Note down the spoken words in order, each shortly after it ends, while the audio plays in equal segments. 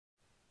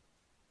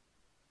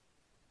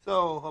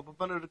So, hop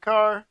up under the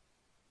car.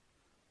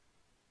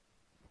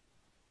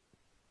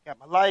 Got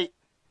my light.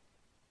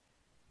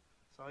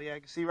 So, yeah,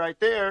 you can see right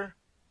there.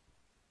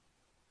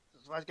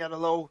 So, I got a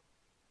low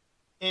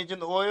engine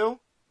oil.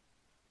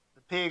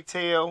 The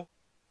pigtail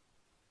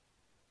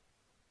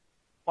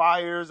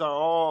wires are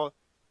all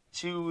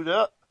chewed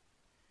up.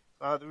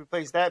 So, I have to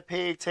replace that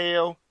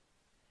pigtail.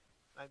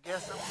 I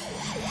guess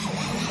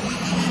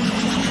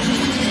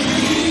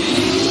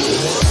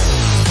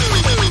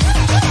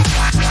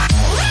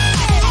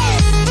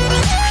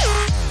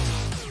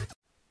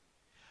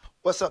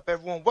What's up,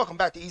 everyone? Welcome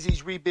back to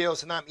Easy's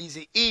Rebuilds, and I'm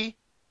Easy E.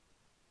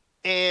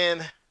 And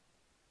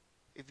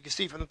if you can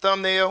see from the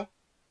thumbnail,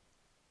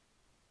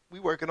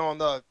 we're working on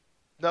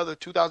another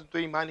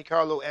 2003 Monte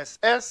Carlo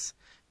SS,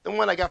 the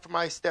one I got from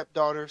my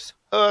stepdaughter's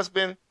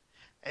husband,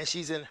 and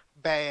she's in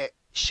bad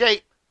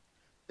shape.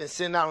 Been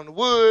sitting out in the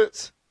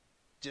woods,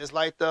 just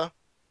like the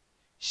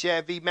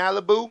Chevy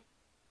Malibu.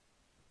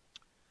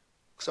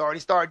 So I already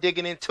started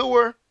digging into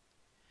her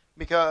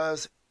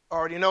because I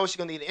already know she's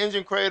gonna need an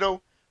engine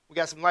cradle. We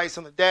got some lights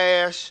on the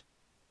dash,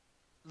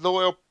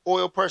 low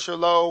oil pressure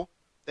low,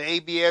 the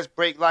ABS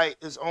brake light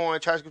is on,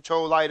 traction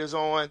control light is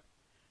on.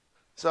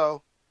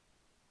 So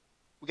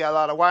we got a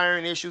lot of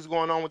wiring issues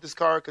going on with this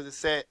car because it's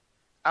set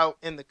out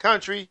in the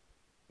country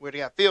where they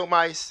got field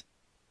mice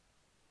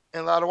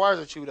and a lot of wires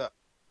are chewed up.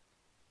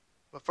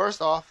 But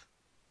first off,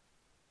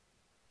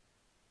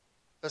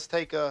 let's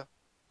take a,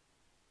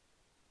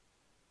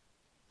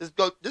 I'm just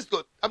going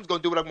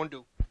to do what I'm going to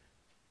do.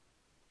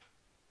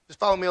 Just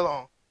follow me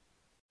along.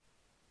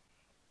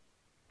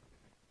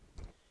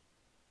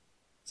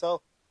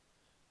 So,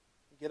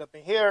 get up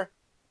in here.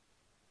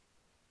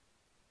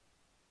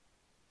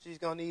 She's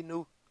going to need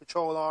new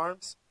control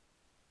arms.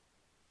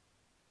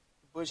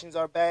 The bushings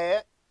are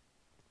bad.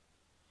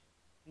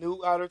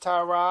 New outer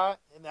tie rod.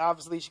 And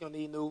obviously she's going to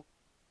need new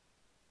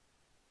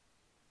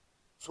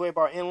sway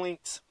bar end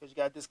links because you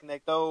got to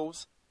disconnect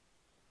those.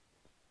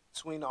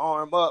 Swing the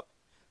arm up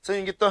so you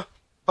can get the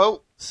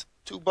bolts,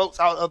 2 bolts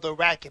out of the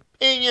rack and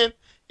pinion.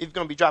 If you're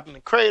going to be dropping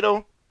the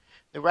cradle,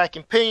 the rack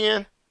and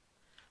pinion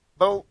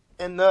bolt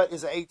and nut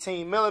is an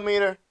 18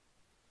 millimeter.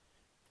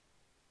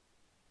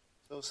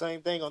 So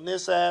same thing on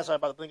this side. Sorry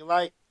about the blinking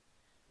light.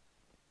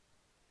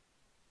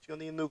 You're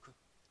gonna need a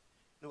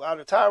new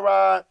outer tie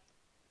rod,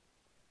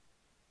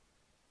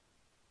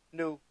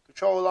 new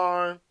control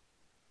arm,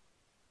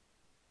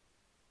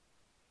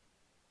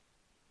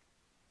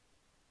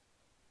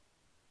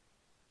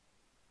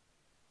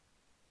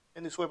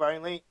 and new sway bar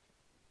end link.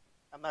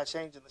 I'm not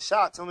changing the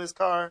shocks on this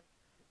car,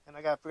 and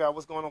I gotta figure out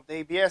what's going on with the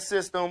ABS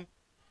system.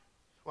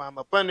 While I'm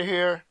up under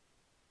here,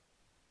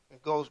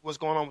 it goes what's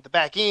going on with the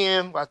back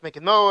end, why it's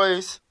making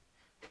noise.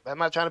 But I'm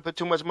not trying to put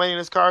too much money in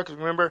this car because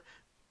remember,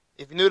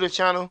 if you're new to the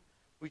channel,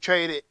 we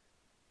traded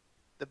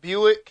the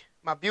Buick,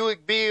 my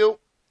Buick build,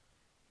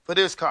 for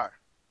this car.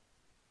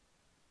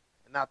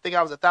 And I think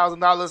I was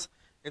 $1,000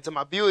 into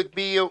my Buick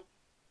build,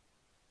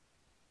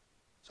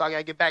 so I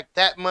gotta get back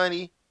that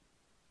money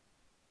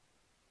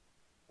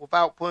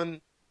without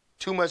putting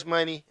too much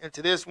money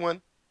into this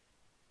one,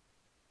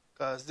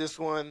 because this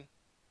one,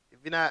 if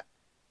you're not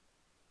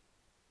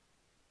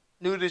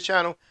new to this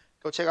channel,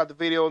 go check out the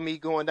video of me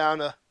going down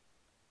to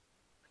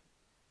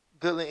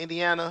Goodland,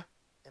 Indiana,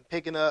 and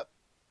going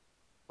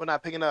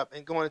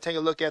to take a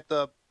look at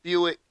the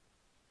Buick,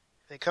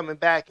 and coming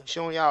back and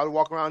showing y'all how to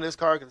walk around this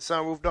car because the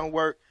sunroof don't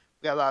work.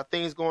 We got a lot of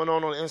things going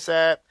on the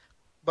inside.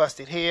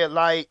 Busted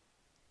headlight,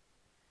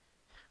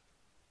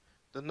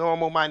 the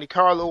normal Monte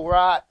Carlo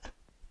rot,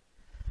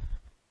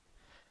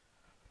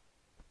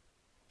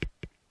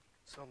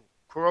 some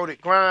corroded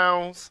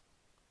grounds.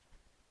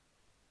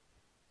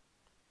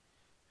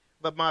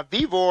 But my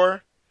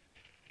VVOR,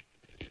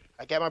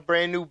 I got my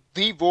brand new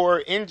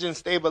VVOR engine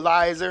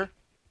stabilizer,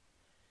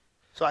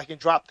 so I can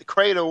drop the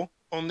cradle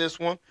on this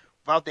one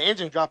without the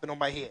engine dropping on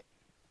my head.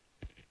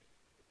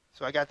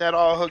 So I got that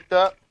all hooked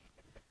up.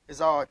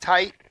 It's all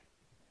tight.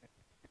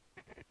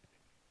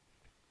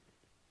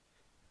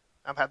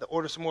 I've had to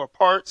order some more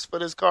parts for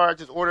this car. I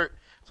just ordered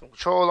some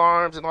control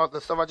arms and all the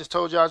stuff I just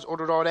told you. I just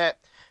ordered all that.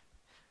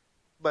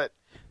 But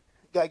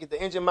got to get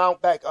the engine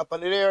mount back up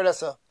under there.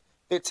 That's a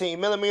 15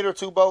 millimeter,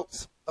 2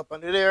 bolts up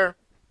under there,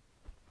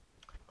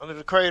 under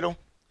the cradle.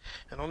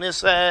 And on this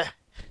side,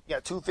 you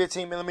got 2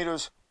 15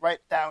 millimeters right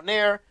down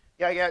there.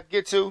 I got to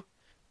get to.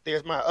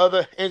 There's my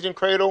other engine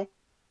cradle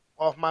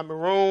off my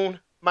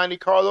maroon Monte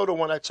Carlo, the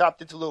one I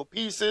chopped into little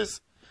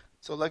pieces.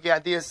 So lucky I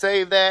did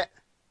save that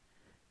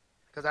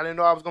because I didn't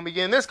know I was going to be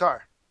getting this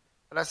car.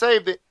 But I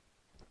saved it.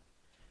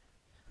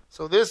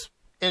 So this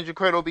engine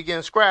cradle will be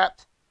getting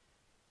scrapped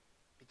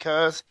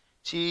because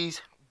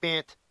she's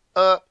bent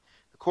up.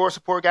 Core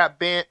support got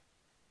bent.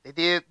 They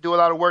did do a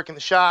lot of work in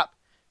the shop.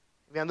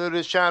 If you're new to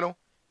this channel,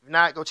 if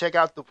not, go check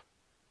out the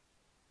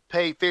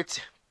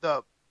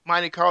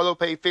Monte Carlo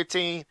paid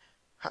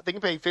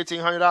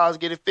 $1,500 to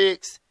get it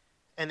fixed,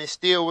 and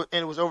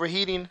it was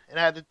overheating, and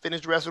I had to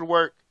finish the rest of the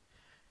work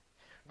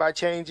by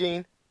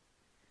changing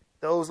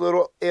those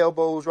little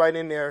elbows right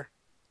in there.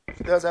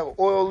 It does have an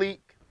oil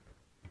leak.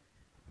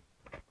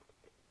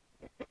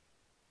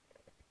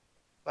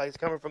 like it's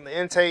coming from the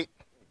intake.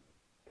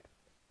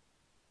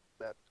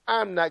 But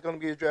I'm not going to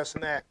be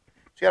addressing that.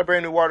 She got a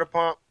brand new water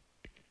pump.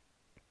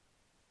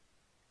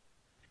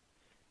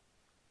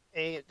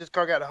 And this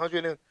car got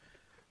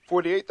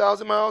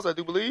 148,000 miles, I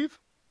do believe.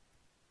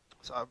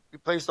 So I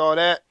replaced all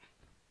that.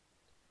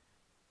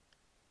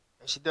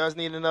 And she does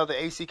need another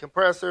AC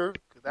compressor,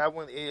 because that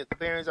one, the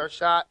bearings are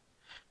shot.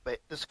 But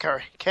this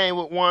car came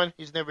with one.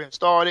 He's never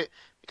installed it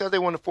because they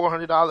wanted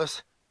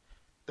 $400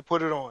 to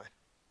put it on.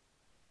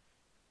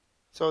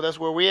 So that's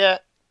where we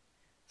at.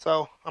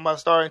 So I'm about to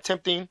start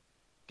attempting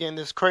getting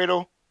this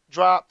cradle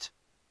dropped.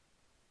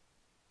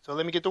 So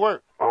let me get to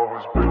work.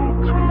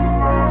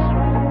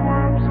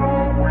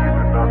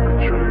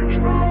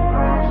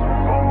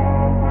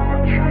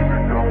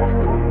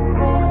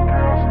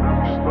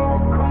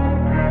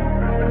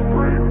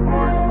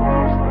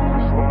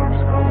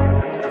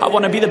 I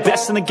wanna be the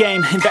best in the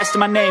game, invest in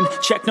my name.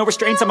 Check no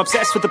restraints, I'm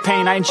obsessed with the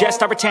pain. I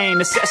ingest, I retain,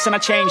 assess and I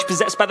change.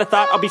 Possessed by the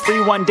thought I'll be free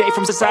one day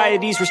from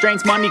society's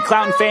restraints. Money,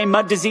 clout and fame,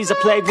 mud, disease, a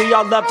plague. We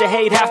all love to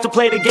hate, have to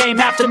play the game,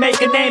 have to make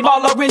a name.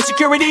 All our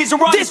insecurities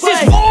are on display.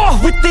 This is war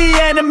with the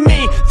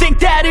enemy, think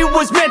that it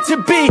was meant to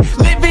be.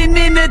 Living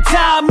in a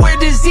time where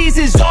disease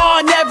is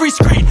on every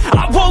screen.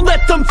 I won't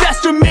let them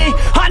fester me,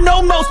 I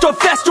know most are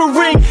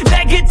festering.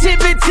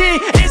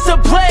 Negativity is a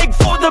plague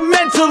for the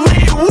mentally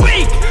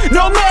weak.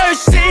 No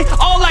mercy,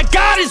 all I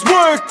got is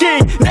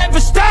working. Never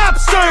stop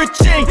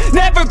searching,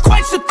 never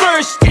quench the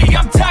thirsty.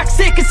 I'm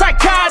toxic and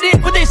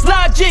psychotic, with this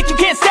logic you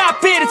can't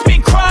stop it. It's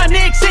been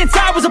chronic since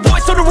I was a boy,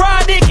 so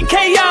neurotic and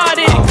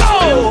chaotic.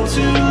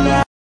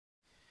 Oh.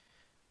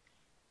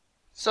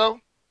 So,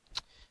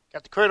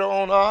 got the cradle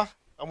on off.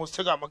 Almost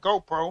took out my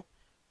GoPro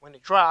when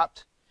it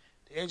dropped.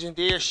 The engine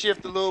did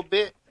shift a little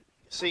bit.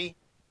 You see,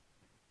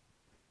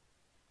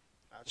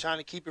 I'm trying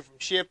to keep it from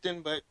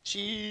shifting, but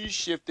she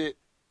shifted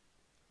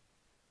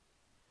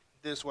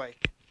this way.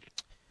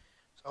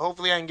 So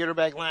hopefully I can get her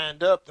back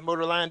lined up, the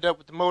motor lined up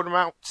with the motor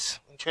mounts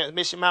and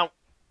transmission mount.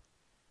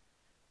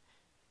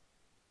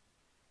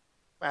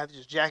 I have to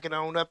just jack it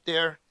on up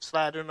there,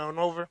 slide it on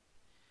over.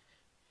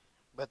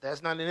 But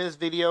that's not in this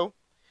video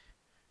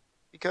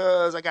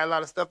because I got a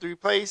lot of stuff to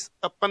replace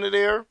up under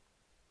there.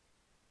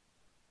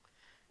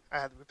 I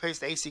have to replace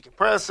the AC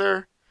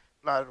compressor,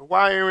 a lot of the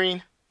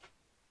wiring.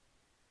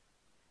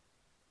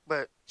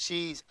 But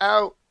she's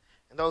out,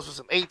 and those were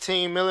some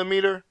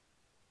 18mm.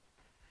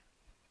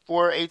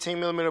 4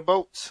 18mm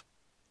bolts.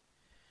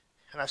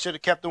 And I should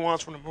have kept the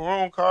ones from the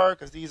maroon car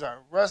because these are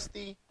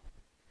rusty.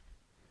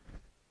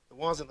 The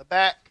ones in the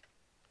back.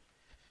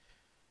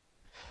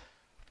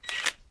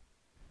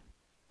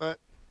 But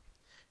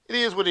it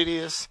is what it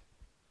is.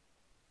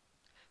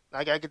 Now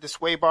I gotta get the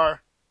sway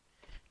bar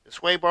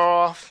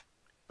off.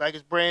 Like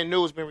it's brand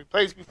new. It's been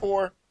replaced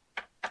before.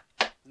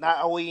 Not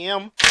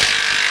OEM.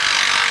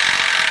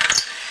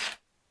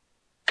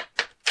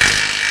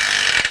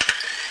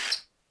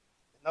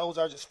 Those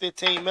are just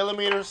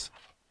 15mm.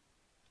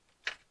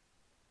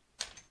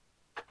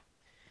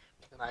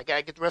 And I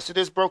gotta get the rest of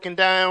this broken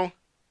down.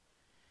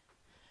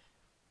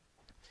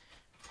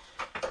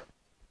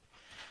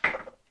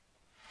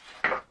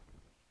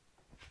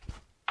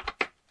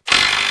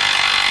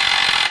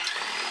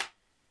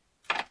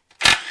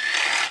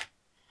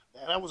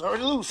 That was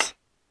already loose.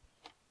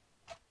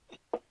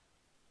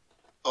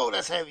 Oh,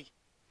 that's heavy.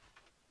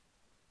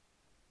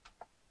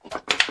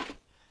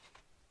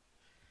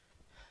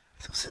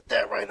 So sit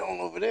that right on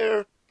over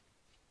there.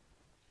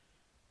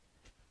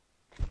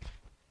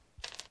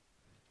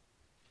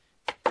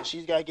 And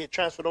she's got to get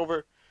transferred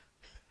over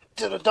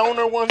to the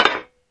donor one.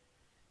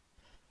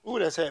 Ooh,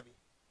 that's heavy.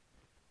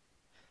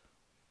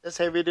 That's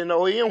heavier than the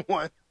OEM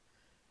one.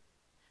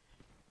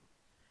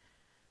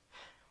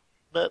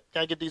 But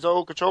got to get these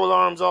old control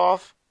arms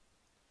off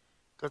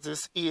because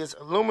this is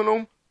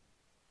aluminum.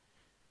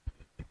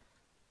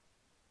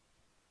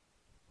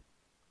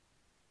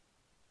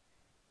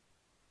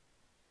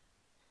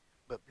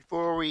 But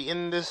before we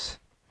end this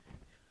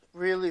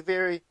really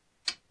very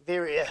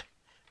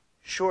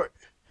short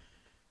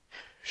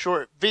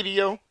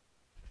video,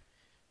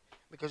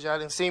 because y'all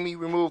didn't see me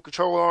remove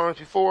control arms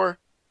before,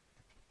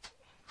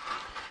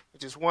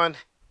 just one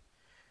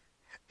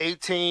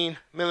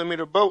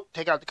 18mm bolt,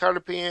 take out the cotter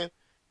pin,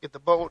 get the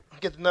bolt,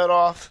 get the nut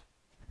off.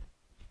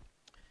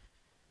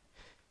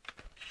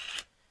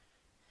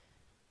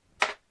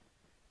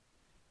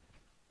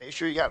 Make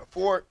sure you got a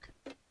fork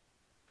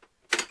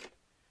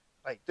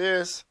like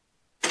this,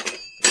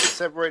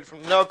 separate it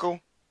from the knuckle,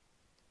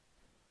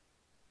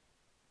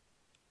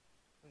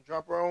 and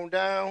drop her on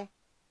down.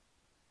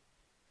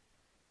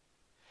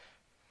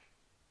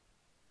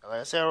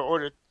 Like I said, I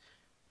ordered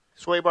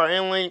sway bar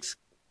end links,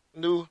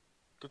 new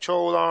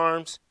control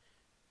arms,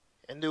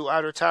 and new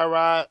outer tie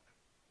rod.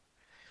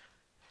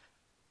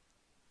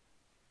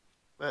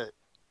 But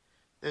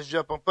let's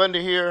jump up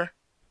under here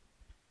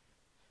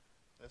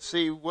and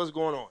see what's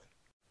going on.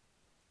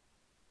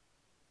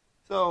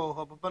 So,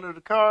 up under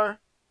the car,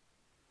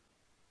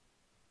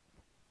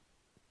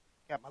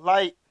 got my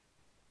light.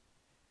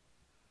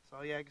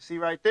 So yeah, you can see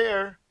right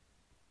there,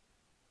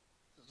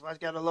 this light's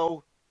got a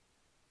low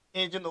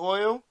engine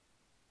oil.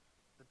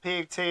 The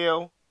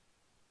pigtail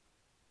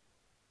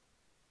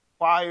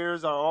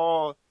wires are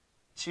all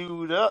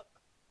chewed up.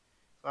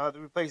 So I have to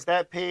replace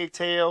that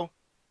pigtail.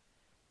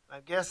 I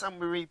guess I'm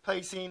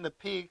replacing the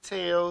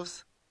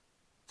pigtails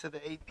to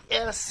the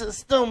ABS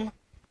system.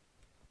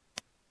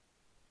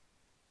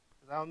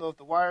 I don't know if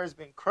the wire's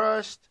been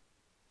crushed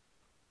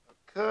or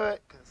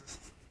cut, because there's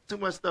too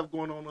much stuff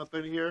going on up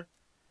in here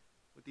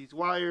with these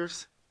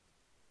wires.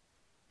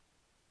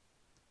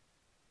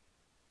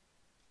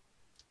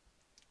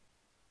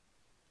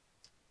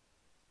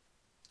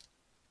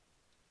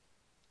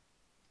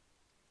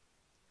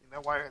 And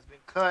that wire has been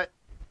cut.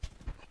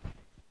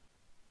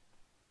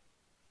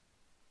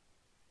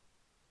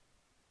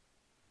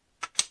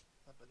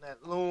 Up in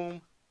that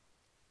loom.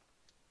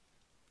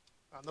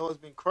 I know it's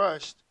been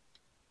crushed.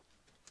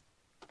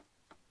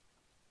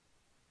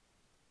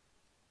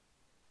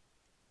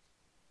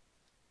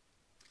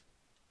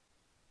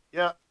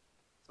 Yep.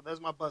 So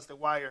there's my busted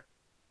wire.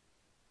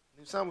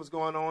 Knew something was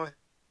going on.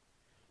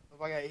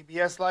 If I got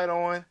ABS light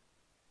on.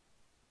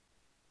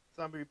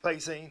 So I'm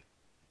replacing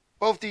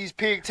both these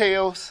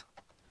pigtails.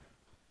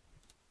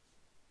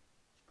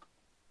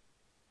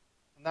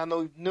 Not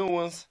no new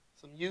ones.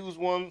 Some used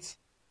ones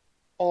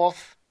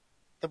off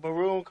the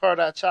maroon car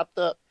that I chopped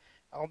up.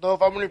 I don't know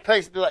if I'm gonna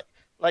replace it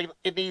like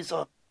it needs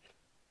a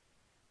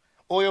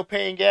oil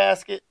pan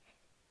gasket,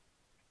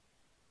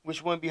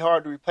 which wouldn't be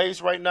hard to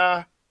replace right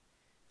now,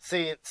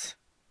 since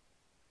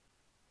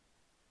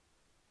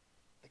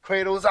the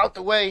cradle is out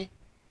the way.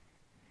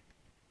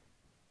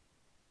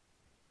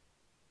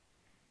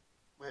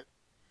 But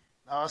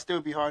no, it'll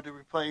still be hard to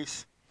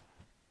replace,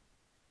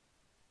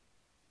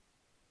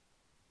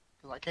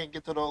 because I can't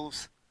get to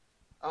those.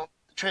 The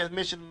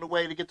transmission in the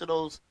way to get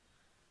to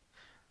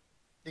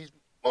these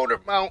motor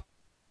mount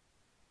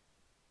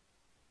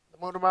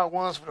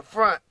ones for the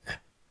front.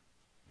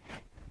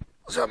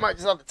 So I might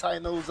just have to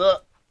tighten those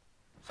up.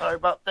 Sorry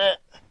about that.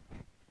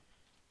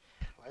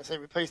 Like I said,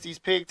 replace these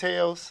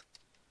pigtails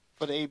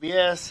for the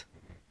ABS.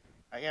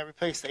 I gotta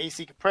replace the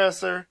AC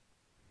compressor.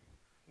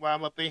 While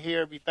I'm up in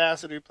here, it'd be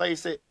faster to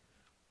replace it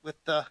with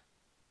the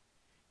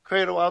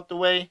cradle out the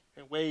way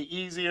and way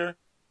easier.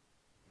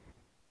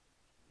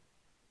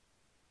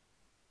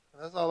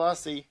 That's all I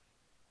see.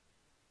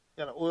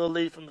 Got an oil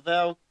leak from the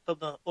valve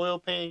of the oil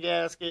pan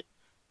gasket,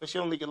 but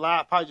you only get a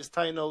lot. Probably just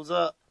tighten those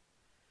up,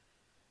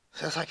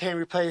 since I can't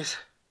replace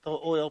the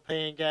oil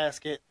pan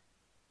gasket.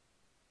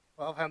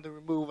 I'll have to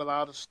remove a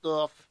lot of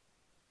stuff.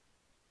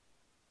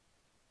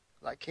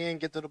 I can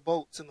get to the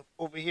bolts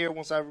over here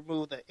once I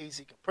remove the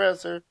AC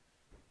compressor,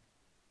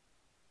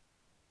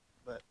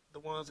 but the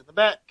ones in the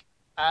back,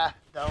 I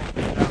don't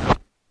know.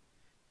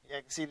 Yeah,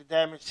 I can see the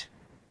damage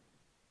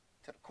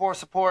to the core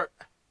support.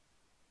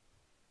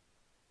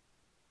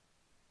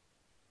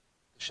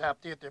 The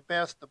shop did their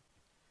best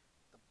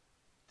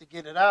to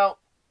get it out.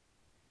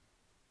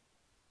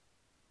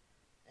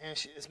 And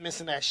it's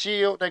missing that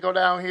shield that go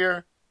down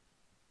here.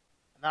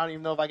 And I don't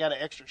even know if I got an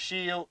extra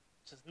shield.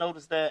 Just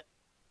noticed that.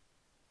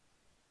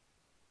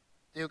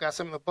 Still got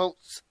some of the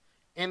bolts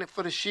in it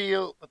for the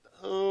shield, but the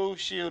whole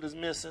shield is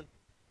missing.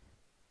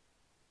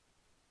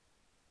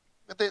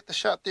 But the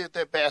shop did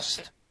their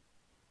best.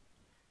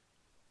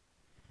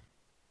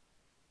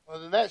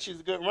 Other than that, she's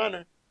a good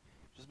runner.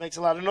 Just makes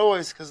a lot of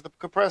noise because the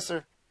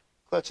compressor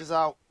clutches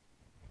out.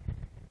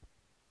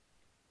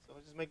 So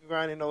it just makes a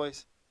grinding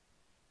noise.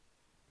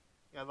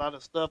 Got a lot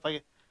of stuff.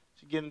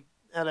 She getting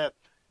at that.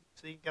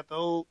 So you got the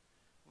old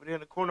over there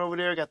in the corner over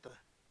there.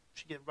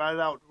 She getting right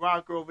out the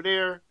rocker over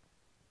there.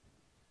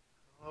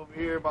 Over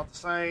here about the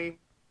same.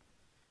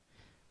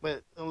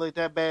 But don't look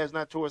that bad. It's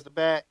not towards the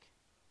back.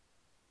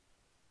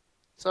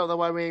 So that's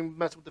why we ain't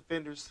messing with the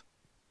fenders.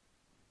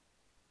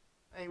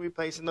 I ain't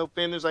replacing no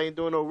fenders. I ain't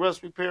doing no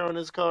rust repair on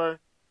this car.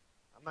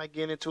 I'm not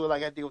getting into it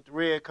like I did with the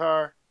red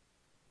car.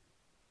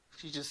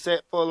 She just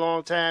sat for a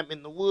long time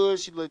in the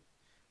woods. She looked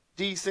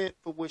decent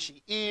for what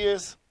she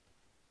is.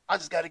 I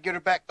just got to get her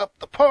back up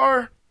to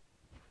par.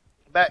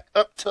 Back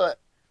up to a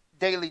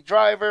daily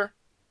driver.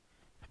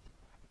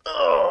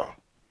 Ugh.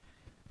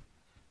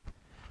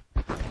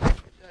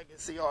 I can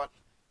see I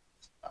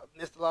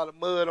missed a lot of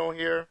mud on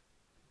here.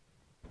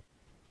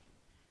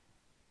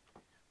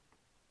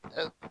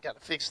 Got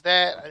to fix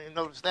that. I didn't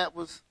notice that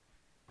was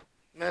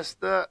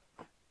messed up.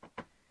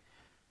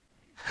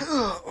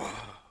 Other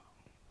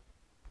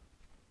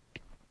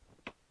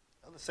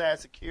side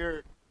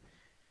secured.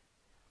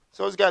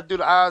 So it's got to do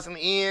the eyes and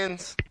the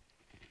ends.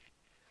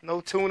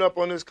 No tune up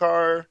on this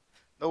car.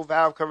 No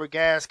valve cover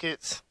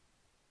gaskets.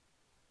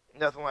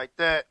 Nothing like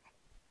that.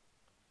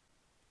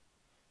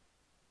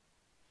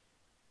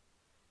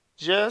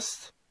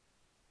 Just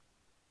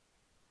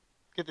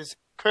get this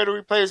cradle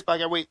replaced, but I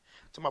gotta wait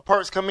till my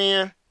parts come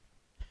in.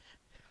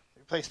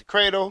 Replace the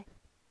cradle.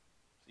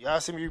 So y'all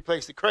see me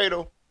replace the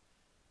cradle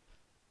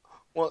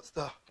once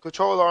the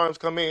control arms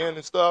come in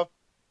and stuff.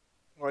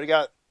 Already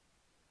got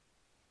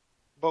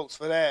bolts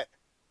for that.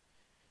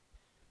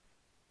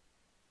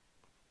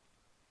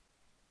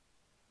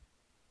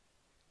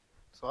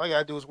 So all I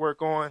gotta do is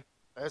work on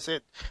That's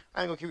it.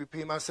 I ain't gonna keep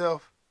repeating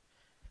myself.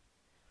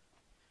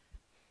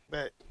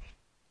 But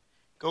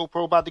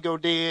GoPro about to go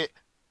dead.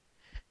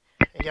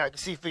 And y'all can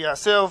see for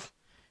yourself,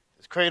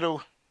 this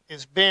cradle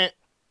is bent.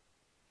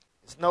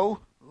 It's no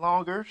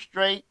longer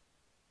straight.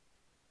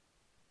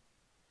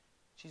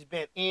 She's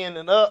bent in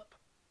and up.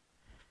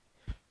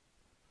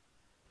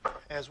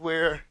 As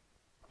where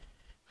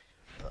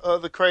the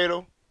other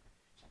cradle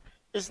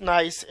is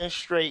nice and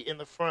straight in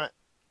the front.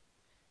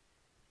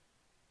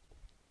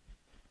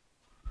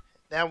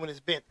 That one is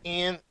bent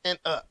in and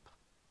up.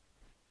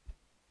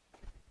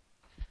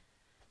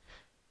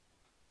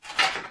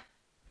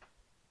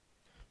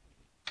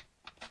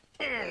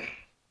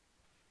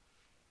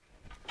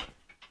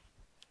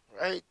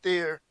 Right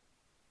there.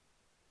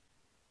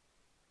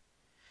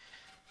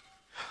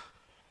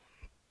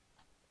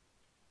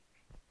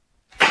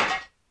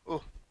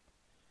 Ooh.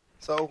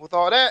 So with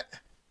all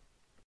that,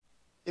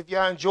 if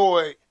y'all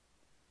enjoyed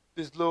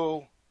this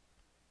little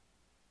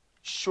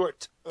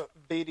short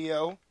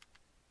video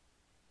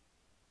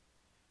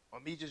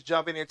on me just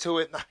jumping into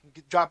it and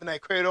dropping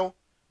that cradle,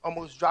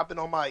 almost dropping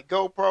on my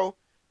GoPro,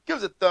 give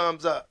us a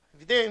thumbs up.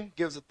 If you didn't,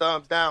 give us a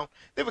thumbs down.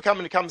 Leave a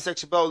comment in the comment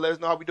section below. Let us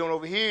know how we doing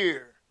over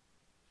here.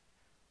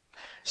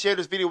 Share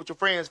this video with your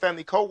friends,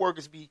 family,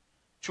 co-workers. Be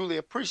truly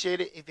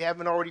appreciated. If you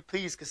haven't already,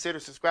 please consider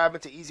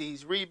subscribing to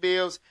Easy's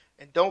Rebuilds.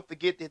 And don't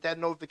forget to hit that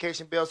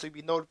notification bell so you'll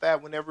be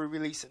notified whenever we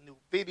release a new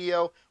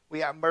video. We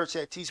have merch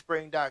at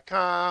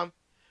teespring.com.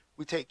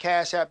 We take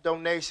Cash App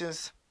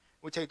donations.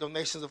 We take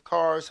donations of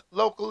cars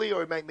locally, or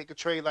we might make a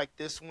trade like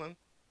this one.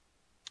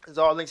 There's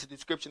all links in the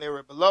description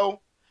area below.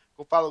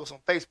 Go follow us on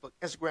Facebook,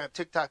 Instagram,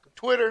 TikTok, and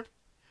Twitter.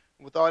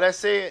 And with all that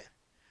said,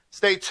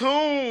 stay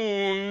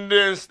tuned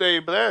and stay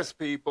blessed,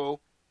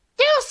 people.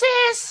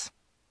 Deuces!